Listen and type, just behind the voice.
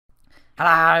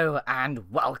Hello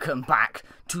and welcome back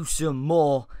to some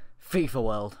more FIFA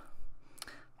World.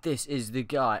 This is the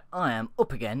guy I am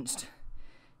up against.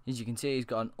 As you can see, he's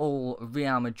got an all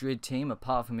Real Madrid team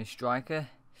apart from his striker,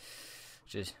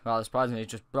 which is rather surprisingly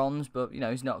just bronze, but you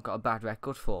know, he's not got a bad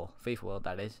record for FIFA World,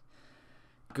 that is.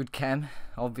 Good chem,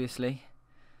 obviously.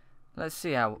 Let's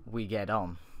see how we get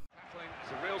on.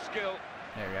 It's a real skill.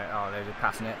 There we go. Oh, they're just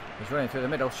passing it. He's running through the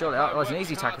middle. Surely that was an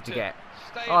easy tackle to get.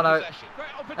 Oh no,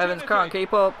 Evans can't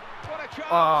keep up.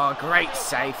 Oh, great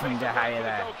save from De Gea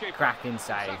there. Cracking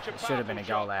save. It should have been a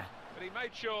goal there.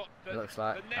 It looks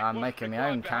like I'm making my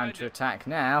own counter-attack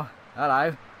now.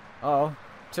 Hello. Oh,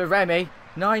 to Remy.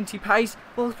 90 pace.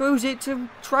 Well, throws it to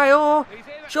Traore.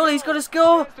 Surely he's got to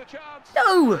score.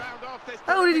 No!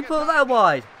 How did he put that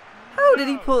wide? How did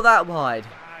he put that wide?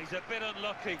 He's a bit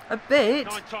unlucky. A bit?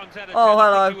 Oh,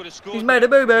 hello. He's made a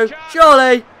boo-boo.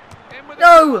 Surely.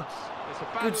 No!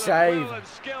 Good save.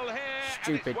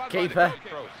 Stupid keeper.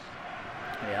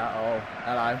 Yeah, oh,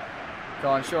 hello. Go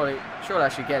on, surely I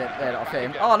should get it there off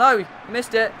him. Oh, no, he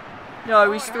missed it.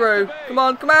 No, he's through. Come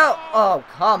on, come out. Oh,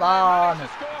 come on.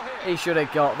 He should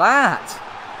have got that.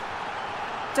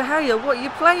 De Gea, what are you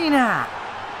playing at?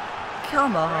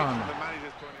 Come on.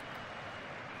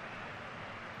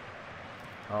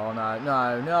 Oh no,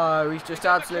 no, no, he's just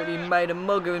absolutely made a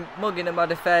mugging of my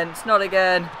defence. Not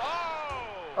again.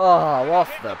 Oh,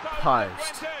 off the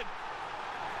post.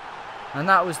 And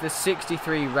that was the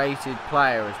 63 rated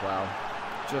player as well.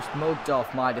 Just mugged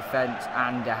off my defence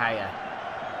and De Gea.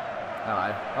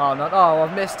 Hello. Oh, no, oh,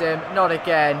 I've missed him. Not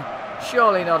again.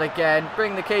 Surely not again.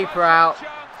 Bring the keeper out.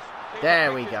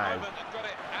 There we go.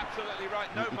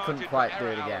 He couldn't quite do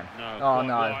it again. Oh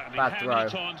no, bad throw.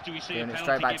 Doing it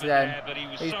straight back to them.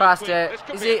 He's passed it.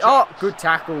 Is he? Oh, good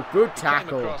tackle, good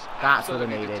tackle. That's what I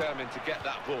needed.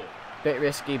 Bit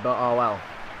risky, but oh well.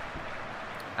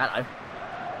 Hello.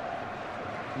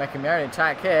 Making my own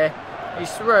attack here.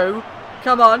 He's through.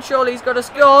 Come on, surely he's got to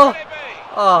score.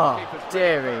 Oh,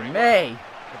 dearie me.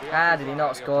 How did he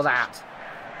not score that?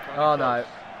 Oh no.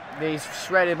 He's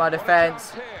shredded my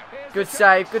defence. Good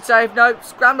save, good save. No,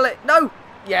 scramble it. No.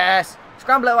 Yes.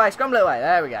 Scramble it away, scramble it away.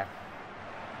 There we go.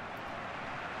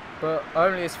 But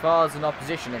only as far as an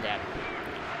opposition again.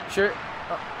 Shoot.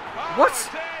 What?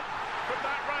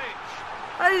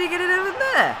 How did he get it over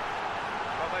there?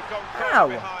 How?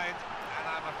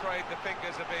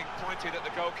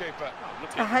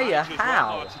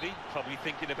 How?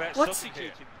 What?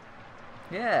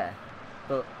 Yeah.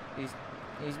 But he's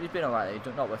been alright.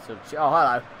 He's not worth it. Oh,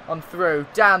 hello. I'm through.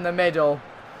 Down the middle.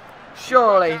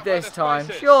 Surely this time.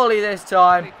 Surely this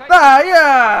time. Bah,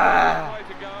 yeah!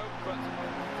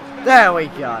 There we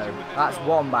go. That's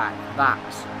one back. That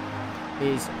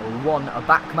is one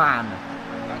back man.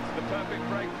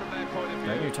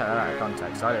 Don't you take that out of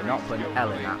context. I did not put an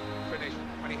L in that.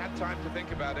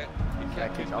 Okay,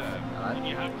 kick off.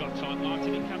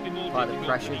 Apply the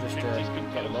pressure just to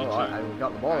get the ball. Alright, we've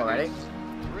got the ball already.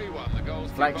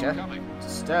 Fletcher to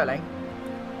Sterling.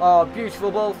 Oh,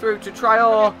 beautiful ball through to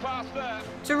Traore.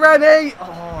 To Remy.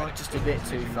 Oh, just a bit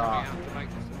too far.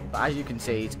 But as you can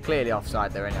see, he's clearly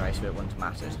offside there anyway, so it wouldn't have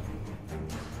mattered.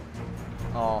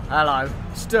 Oh, hello.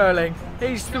 Sterling.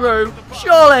 He's through.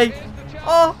 Surely.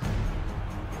 Oh.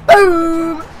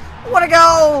 Boom. What a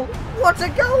goal. What a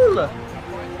goal.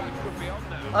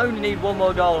 Only need one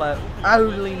more goal out.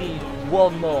 Only need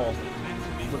one more.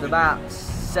 With about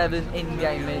 7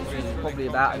 in-game minutes, which is probably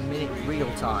about a minute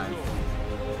real time.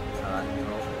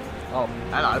 Oh,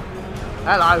 hello.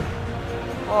 Hello.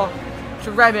 Oh,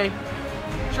 to Remy.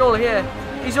 Surely here.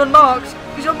 He's unmarked.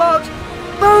 He's unmarked.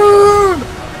 Boom!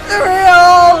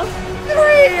 3-all!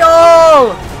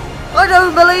 3-all! I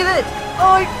don't believe it.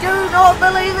 I do not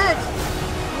believe it.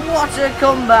 What a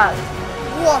comeback.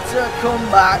 What a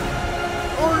comeback.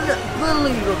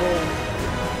 Unbelievable.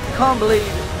 Can't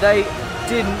believe they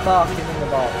didn't mark him in the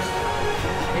box.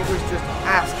 It was just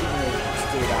asking me to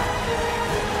do that.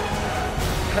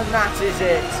 And that is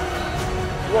it.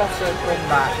 What a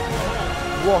comeback.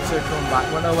 What a comeback.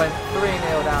 When I went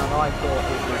 3-0 down, I thought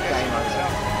it was game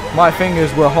over. My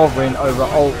fingers were hovering over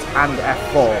Alt and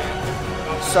F4.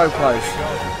 So close.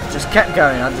 Just kept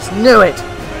going. I just knew it.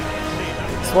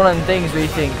 It's one of the things where you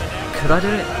think, could I do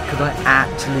it? Could I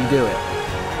actually do it?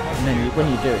 And then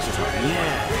when you do it, it's just like,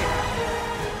 yeah.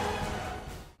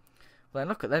 Well, then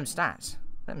look at them stats.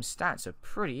 Them stats are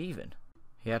pretty even.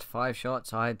 He had 5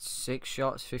 shots, I had 6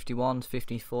 shots, 51,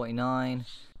 50, 49.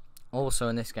 Also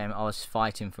in this game, I was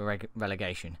fighting for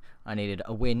relegation. I needed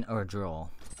a win or a draw.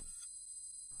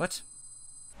 What?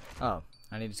 Oh,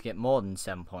 I needed to get more than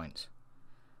 7 points.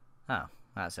 Oh,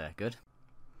 that's good.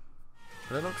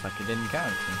 But it looks like it didn't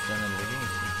count considering the beginning.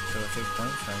 Still got 6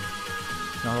 points,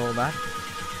 so not all bad.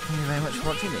 Thank you very much for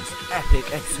watching this epic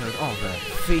episode of the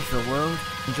FIFA World.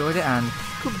 Enjoyed it and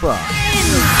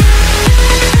goodbye.